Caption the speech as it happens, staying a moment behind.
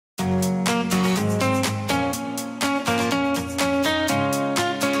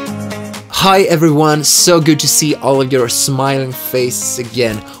Hi everyone, so good to see all of your smiling faces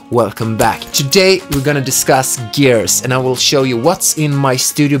again. Welcome back. Today we're gonna discuss gears and I will show you what's in my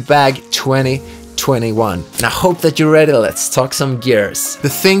studio bag 2021. And I hope that you're ready. Let's talk some gears. The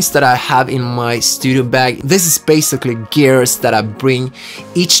things that I have in my studio bag, this is basically gears that I bring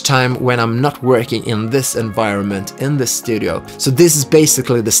each time when I'm not working in this environment, in the studio. So this is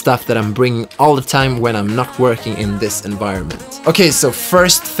basically the stuff that I'm bringing all the time when I'm not working in this environment. Okay, so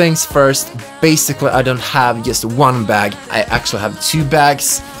first things first, basically I don't have just one bag. I actually have two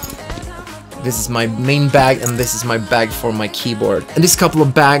bags. This is my main bag and this is my bag for my keyboard. And this couple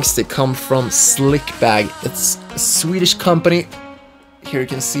of bags, they come from Slickbag. It's a Swedish company. Here you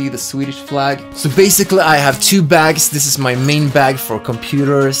can see the Swedish flag. So basically I have two bags. This is my main bag for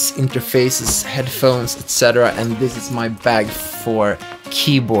computers, interfaces, headphones, etc. And this is my bag for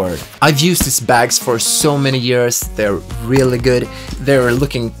keyboard. I've used these bags for so many years. They're really good. They're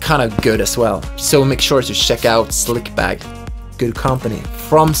looking kind of good as well. So make sure to check out Slickbag. Good company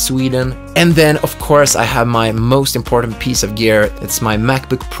from Sweden. And then of course I have my most important piece of gear. It's my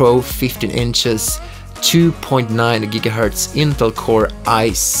MacBook Pro 15 inches 2.9 GHz Intel Core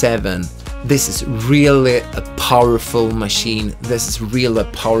i7. This is really a powerful machine. This is really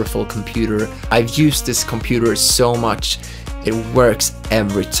a powerful computer. I've used this computer so much. It works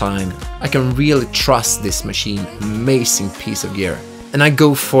every time. I can really trust this machine. Amazing piece of gear. And I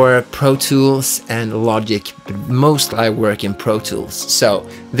go for Pro Tools and Logic, but mostly I work in Pro Tools. So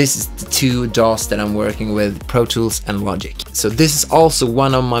this is the two DAWs that I'm working with, Pro Tools and Logic. So this is also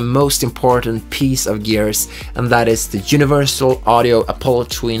one of my most important piece of gears, and that is the Universal Audio Apollo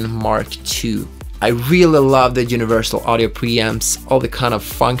Twin Mark II. I really love the Universal Audio preamps, all the kind of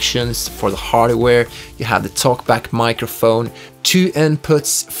functions for the hardware. You have the talkback microphone, 2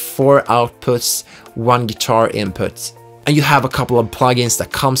 inputs, 4 outputs, 1 guitar input. And you have a couple of plugins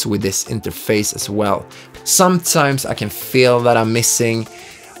that comes with this interface as well. Sometimes I can feel that I'm missing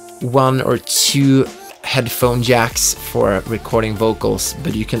 1 or 2 headphone jacks for recording vocals,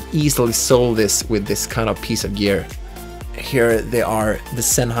 but you can easily solve this with this kind of piece of gear. Here they are, the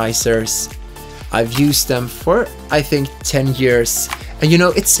Sennheisers. I've used them for I think 10 years. And you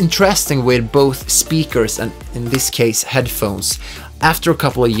know, it's interesting with both speakers and in this case headphones. After a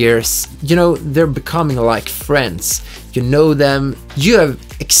couple of years, you know, they're becoming like friends. You know them, you have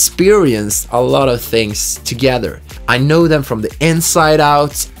experienced a lot of things together. I know them from the inside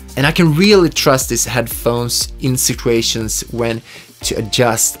out, and I can really trust these headphones in situations when to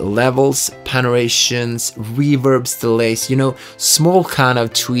adjust levels, panorations, reverbs, delays, you know, small kind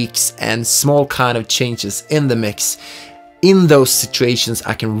of tweaks and small kind of changes in the mix. In those situations,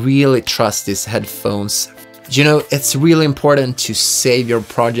 I can really trust these headphones. You know, it's really important to save your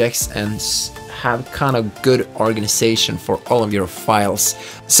projects and have kind of good organization for all of your files.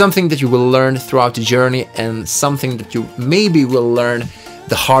 Something that you will learn throughout the journey and something that you maybe will learn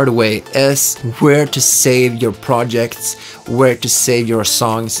the hard way is where to save your projects, where to save your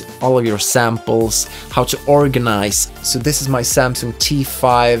songs, all of your samples, how to organize. So this is my Samsung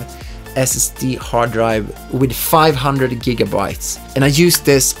T5 SSD hard drive with 500 gigabytes, and I use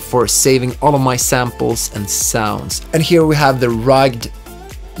this for saving all of my samples and sounds. And here we have the rugged,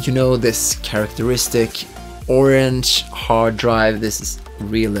 you know, this characteristic orange hard drive. This is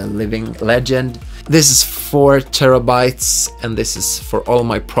really a living legend. This is 4 terabytes, and this is for all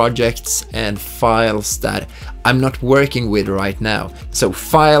my projects and files that I'm not working with right now. So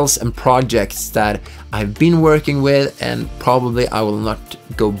files and projects that I've been working with, and probably I will not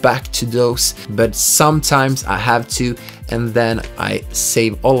go back to those, but sometimes I have to, and then I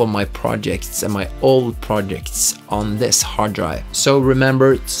save all of my projects and my old projects on this hard drive. So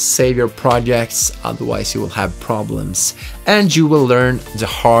remember to save your projects, otherwise you will have problems and you will learn the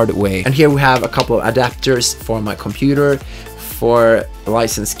hard way. And here we have a couple of adapters for my computer, for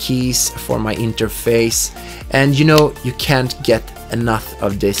license keys, for my interface. And you know, you can't get enough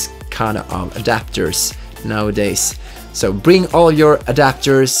of this kind of adapters nowadays. So bring all your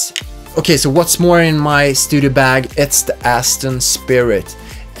adapters. Okay, so what's more in my studio bag? It's the Aston Spirit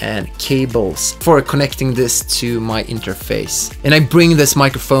and cables for connecting this to my interface. And I bring this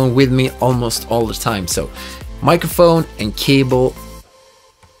microphone with me almost all the time. So microphone and cable.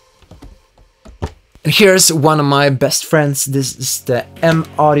 And here's one of my best friends. This is the M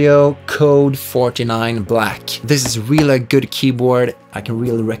Audio Code 49 Black. This is really a good keyboard. I can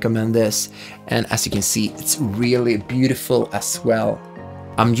really recommend this. And as you can see, it's really beautiful as well.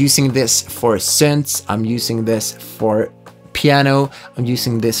 I'm using this for synths. I'm using this for piano, I'm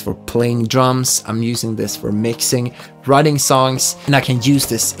using this for playing drums, I'm using this for mixing, writing songs, and I can use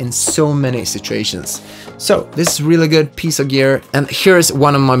this in so many situations. So this is a really good piece of gear, and here's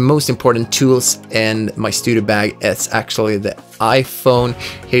one of my most important tools in my studio bag. It's actually the iPhone.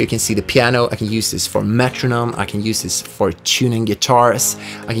 Here you can see the piano. I can use this for metronome, I can use this for tuning guitars,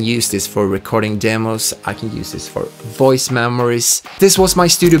 I can use this for recording demos, I can use this for voice memories. This was my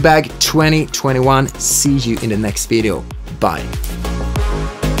studio bag 2021. See you in the next video. Bye.